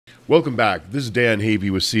Welcome back. This is Dan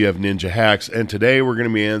Havey with CF Ninja Hacks, and today we're going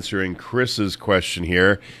to be answering Chris's question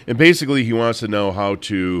here. And basically, he wants to know how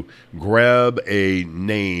to grab a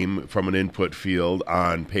name from an input field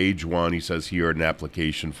on page 1. He says here an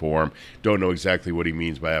application form. Don't know exactly what he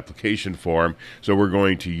means by application form, so we're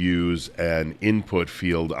going to use an input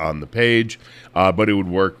field on the page, but it would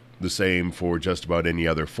work the same for just about any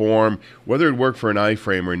other form. Whether it worked for an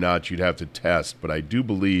iframe or not, you'd have to test, but I do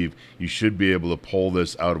believe you should be able to pull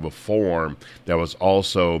this out of a form that was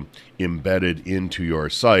also embedded into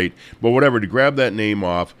your site. But whatever, to grab that name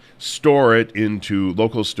off, store it into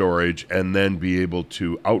local storage, and then be able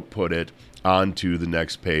to output it onto the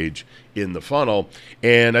next page in the funnel.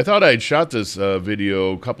 And I thought I'd shot this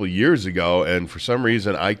video a couple of years ago, and for some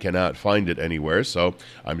reason I cannot find it anywhere, so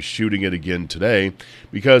I'm shooting it again today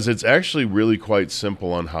because it's actually really quite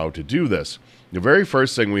simple on how to do this. The very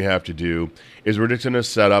first thing we have to do is we're just going to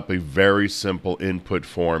set up a very simple input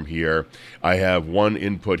form here. I have one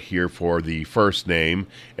input here for the first name,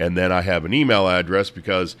 and then I have an email address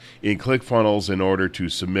because in ClickFunnels, in order to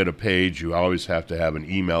submit a page, you always have to have an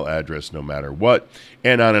email address no matter what.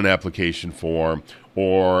 And on an application form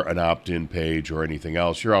or an opt-in page or anything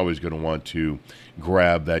else, you're always going to want to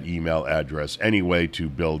grab that email address anyway to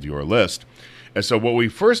build your list. And so what we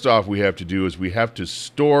first off we have to do is we have to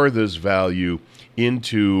store this value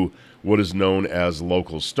into what is known as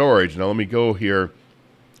local storage. Now let me go here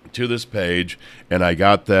to this page, and I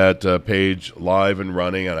got that page live and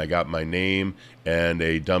running, and I got my name and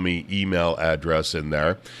a dummy email address in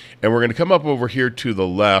there. And we're going to come up over here to the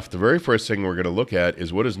left. The very first thing we're going to look at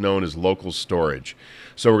is what is known as local storage.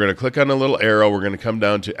 So we're going to click on the little arrow, we're going to come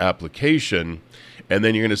down to application, and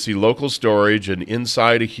then you're going to see local storage, and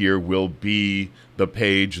inside of here will be the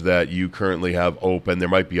page that you currently have open. There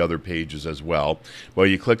might be other pages as well. Well,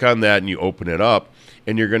 you click on that and you open it up,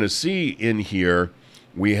 and you're going to see in here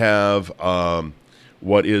we have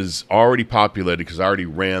what is already populated because I already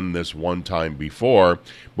ran this one time before,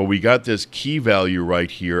 but we got this key value right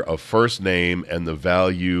here of first name and the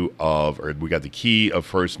value of, or we got the key of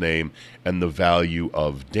first name and the value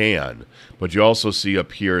of Dan. But you also see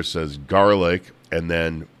up here it says garlic, and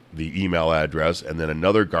then the email address, and then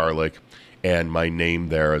another garlic, and my name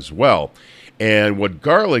there as well. And what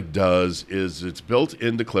garlic does is it's built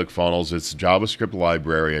into ClickFunnels. It's a JavaScript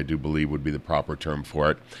library, I do believe would be the proper term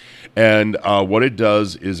for it. And what it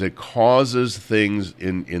does is it causes things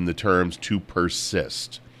in the terms to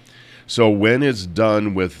persist. So when it's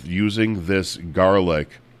done with using this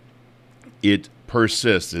garlic, it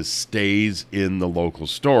persists, it stays in the local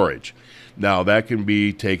storage. Now, that can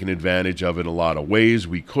be taken advantage of in a lot of ways.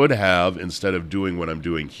 We could have, instead of doing what I'm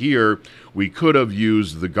doing here, we could have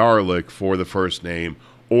used the garlic for the first name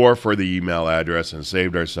or for the email address and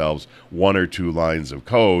saved ourselves 1 or 2 lines of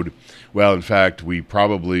code. Well, in fact, we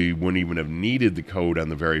probably wouldn't even have needed the code on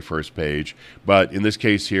the very first page. But in this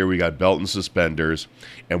case here, we got belt and suspenders.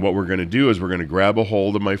 And what we're going to do is we're going to grab a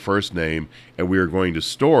hold of my first name, and we are going to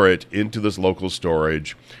store it into this local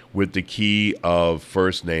storage with the key of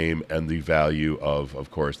first name and the value of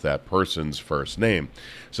course, that person's first name.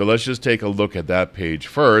 So let's just take a look at that page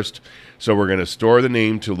first. So we're going to store the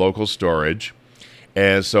name to local storage.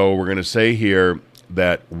 And so we're going to say here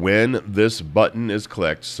that when this button is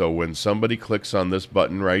clicked, so when somebody clicks on this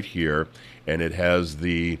button right here, and it has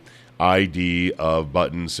the ID of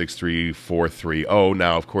button 63430.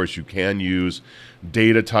 Now, of course, you can use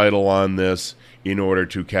data title on this in order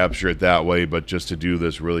to capture it that way, but just to do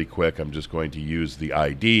this really quick, I'm just going to use the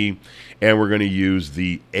ID, and we're going to use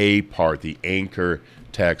the A part, the anchor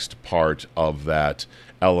text part of that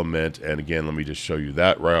element. And again, let me just show you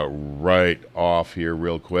that right off here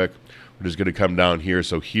real quick. We're just going to come down here.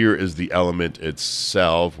 So here is the element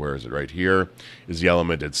itself. Where is it? Right here is the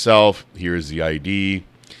element itself. Here is the ID.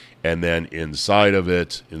 And then inside of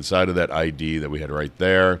it, inside of that ID that we had right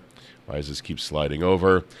there, why does this keep sliding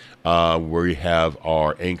over? We have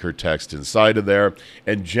our anchor text inside of there.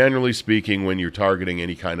 And generally speaking, when you're targeting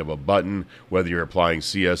any kind of a button, whether you're applying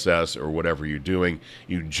CSS or whatever you're doing,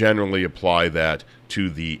 you generally apply that to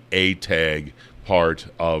the A tag part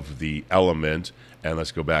of the element. And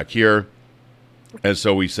let's go back here. And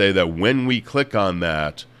so we say that when we click on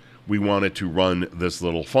that, we want it to run this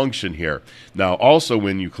little function here. Now, also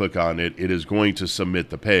when you click on it, it is going to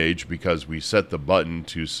submit the page because we set the button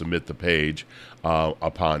to submit the page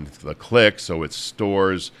upon the click. So it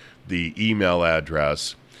stores the email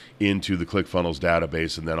address into the ClickFunnels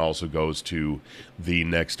database and then also goes to the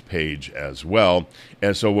next page as well.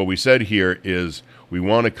 And so what we said here is we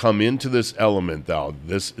want to come into this element now,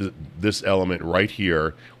 this element right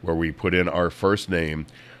here where we put in our first name.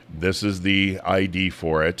 This is the ID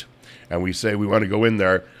for it. And we say we want to go in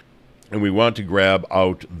there and we want to grab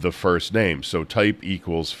out the first name. So type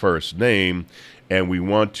equals first name, and we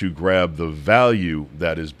want to grab the value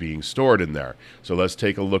that is being stored in there. So let's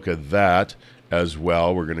take a look at that as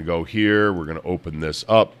well. We're going to go here. We're going to open this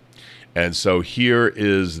up. And so here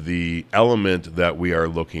is the element that we are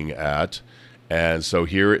looking at. And so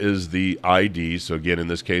here is the ID. So again, in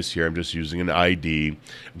this case here, I'm just using an ID.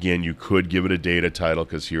 Again, you could give it a data title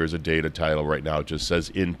because here is a data title. Right now it just says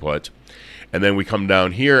input. And then we come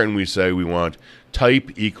down here and we say we want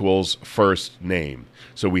type equals first name.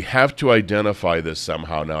 So we have to identify this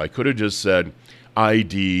somehow. Now I could have just said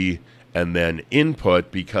ID and then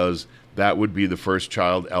input, because that would be the first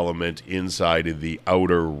child element inside of the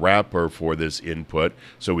outer wrapper for this input.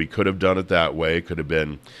 So we could have done it that way. It could have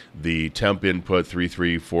been the temp input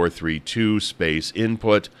 33432 space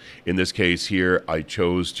input. In this case here, I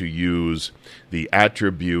chose to use the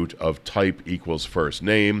attribute of type equals first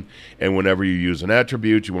name. And whenever you use an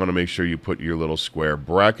attribute, you want to make sure you put your little square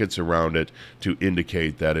brackets around it to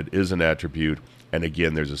indicate that it is an attribute. And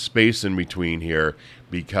again, there's a space in between here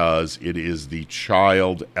because it is the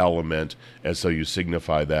child element, and so you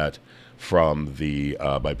signify that from the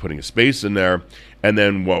by putting a space in there. And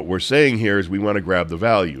then what we're saying here is we want to grab the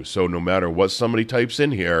value. So no matter what somebody types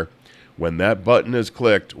in here, when that button is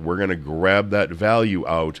clicked, we're going to grab that value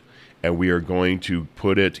out, and we are going to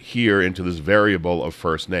put it here into this variable of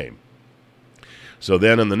first name. So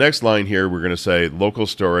then on the next line here, we're going to say local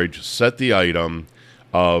storage, set the item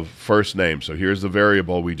of first name. So here's the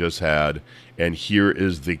variable we just had, and here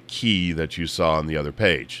is the key that you saw on the other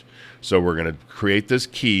page. So we're going to create this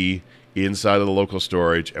key inside of the local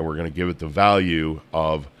storage, and we're going to give it the value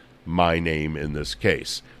of my name in this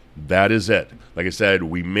case. That is it. Like I said,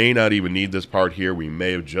 we may not even need this part here. We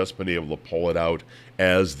may have just been able to pull it out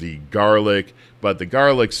as the garlic, but the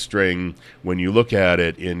garlic string, when you look at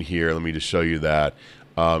it in here, let me just show you that.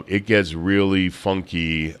 It gets really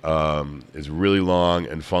funky, it's really long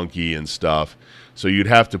and funky and stuff. So you'd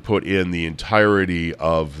have to put in the entirety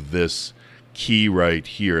of this key right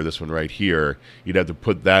here, this one right here. You'd have to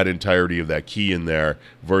put that entirety of that key in there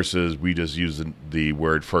versus we just use the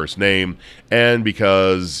word first name. And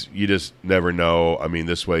because you just never know, I mean,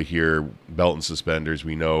 this way here, belt and suspenders,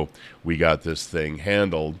 we know we got this thing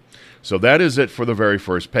handled. So that is it for the very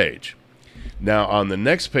first page. Now on the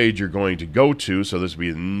next page you're going to go to, so this will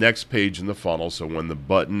be the next page in the funnel, so when the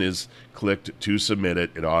button is clicked to submit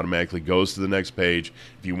it, it automatically goes to the next page.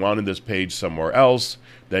 If you wanted this page somewhere else,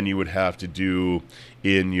 then you would have to do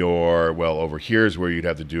in your, well, over here is where you'd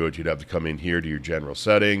have to do it. You'd have to come in here to your general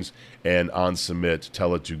settings, and on submit,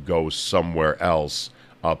 tell it to go somewhere else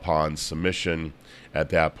upon submission at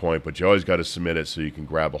that point, but you always got to submit it so you can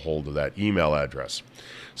grab a hold of that email address.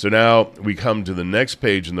 So now we come to the next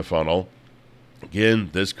page in the funnel. Again,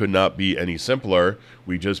 this could not be any simpler.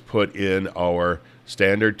 We just put in our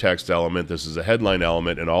standard text element. This is a headline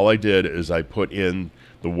element, and all I did is I put in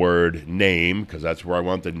the word name, because that's where I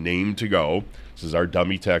want the name to go. This is our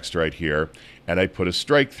dummy text right here, and I put a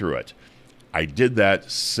strike through it. I did that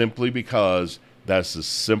simply because that's the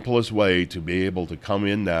simplest way to be able to come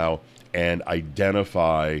in now and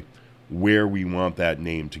identify where we want that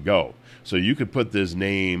name to go. So you could put this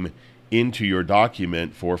name into your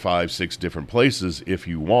document 4, 5, 6 different places if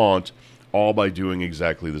you want, all by doing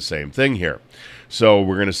exactly the same thing here. So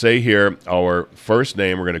we're going to say here our first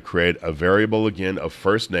name, we're going to create a variable again of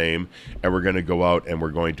first name, and we're going to go out and we're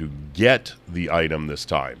going to get the item this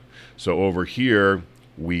time. So over here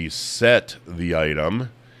we set the item,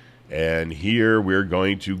 and here we're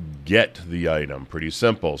going to get the item. Pretty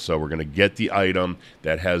simple. So we're going to get the item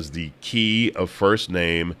that has the key of first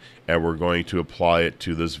name, and we're going to apply it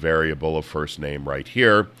to this variable of first name right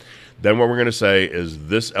here. Then what we're going to say is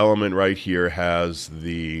this element right here has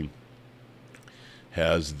the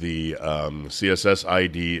CSS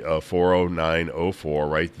ID of 40904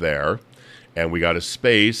 right there, and we got a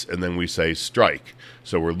space, and then we say strike.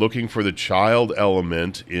 So we're looking for the child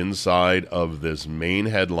element inside of this main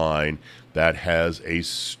headline that has a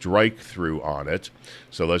strike through on it.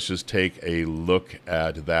 So let's just take a look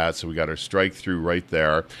at that. So we got our strike through right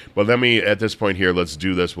there. But let me, at this point here, let's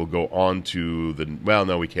do this. We'll go on to the, well,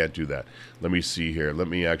 no, we can't do that. Let me see here. Let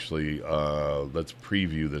me actually, let's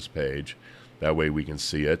preview this page. That way we can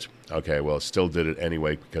see it. Okay, well, it still did it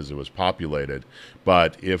anyway because it was populated.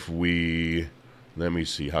 But if we, let me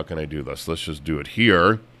see, how can I do this? Let's just do it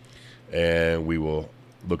here. And we will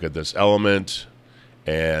look at this element.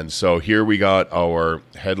 And so here we got our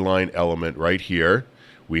headline element right here.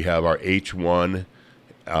 We have our H1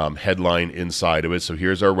 headline inside of it. So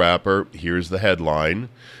here's our wrapper. Here's the headline.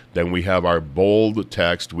 Then we have our bold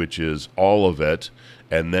text, which is all of it.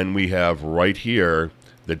 And then we have right here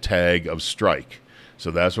the tag of strike.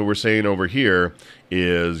 So that's what we're saying over here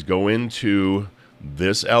is go into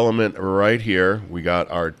this element right here. We got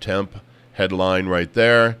our temp headline right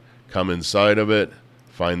there. Come inside of it,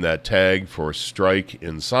 find that tag for strike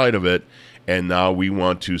inside of it, and now we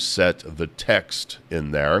want to set the text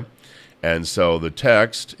in there. And so the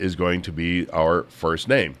text is going to be our first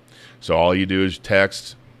name. So all you do is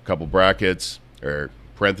text, a couple brackets or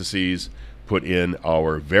parentheses, put in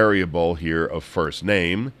our variable here of first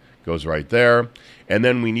name, goes right there. And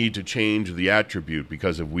then we need to change the attribute,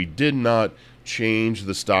 because if we did not change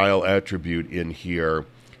the style attribute in here,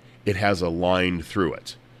 it has a line through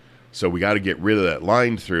it. So we got to get rid of that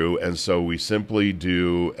line through, and so we simply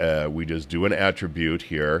do, we just do an attribute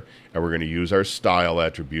here, and we're going to use our style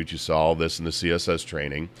attribute. You saw all this in the CSS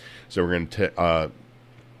training. So we're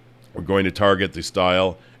going to target the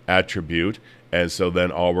style attribute, and so then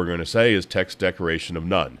all we're going to say is text decoration of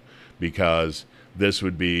none, because this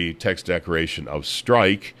would be text decoration of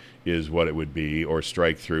strike is what it would be, or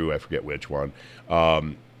strike through, I forget which one.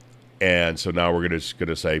 And so now we're just going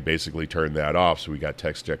to say basically turn that off. So we got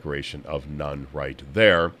text decoration of none right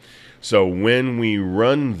there. So when we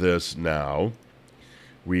run this now,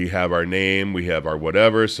 we have our name, we have our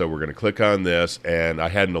whatever. So we're going to click on this, and I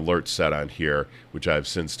had an alert set on here, which I've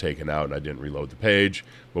since taken out, and I didn't reload the page,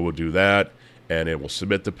 but we'll do that. And it will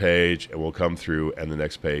submit the page, and we'll come through, and the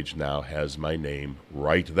next page now has my name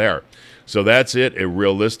right there. So that's it. It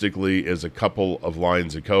realistically is a couple of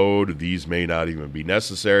lines of code. These may not even be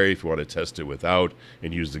necessary if you want to test it without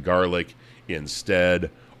and use the garlic instead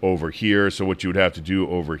over here. So what you would have to do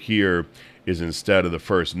over here is, instead of the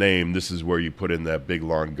first name, this is where you put in that big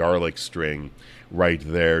long garlic string right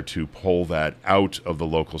there to pull that out of the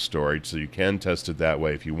local storage. So you can test it that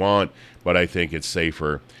way if you want, but I think it's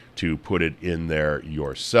safer to put it in there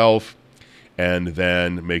yourself. And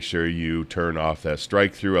then make sure you turn off that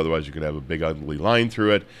strike through, otherwise you could have a big ugly line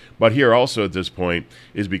through it. But here also at this point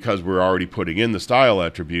is because we're already putting in the style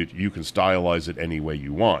attribute, you can stylize it any way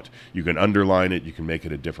you want. You can underline it, you can make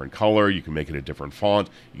it a different color, you can make it a different font,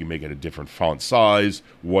 you can make it a different font size,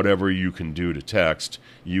 whatever you can do to text,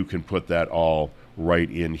 you can put that all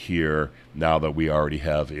right in here now that we already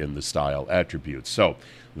have in the style attribute. So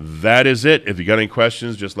that is it. If you got any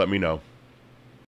questions, just let me know.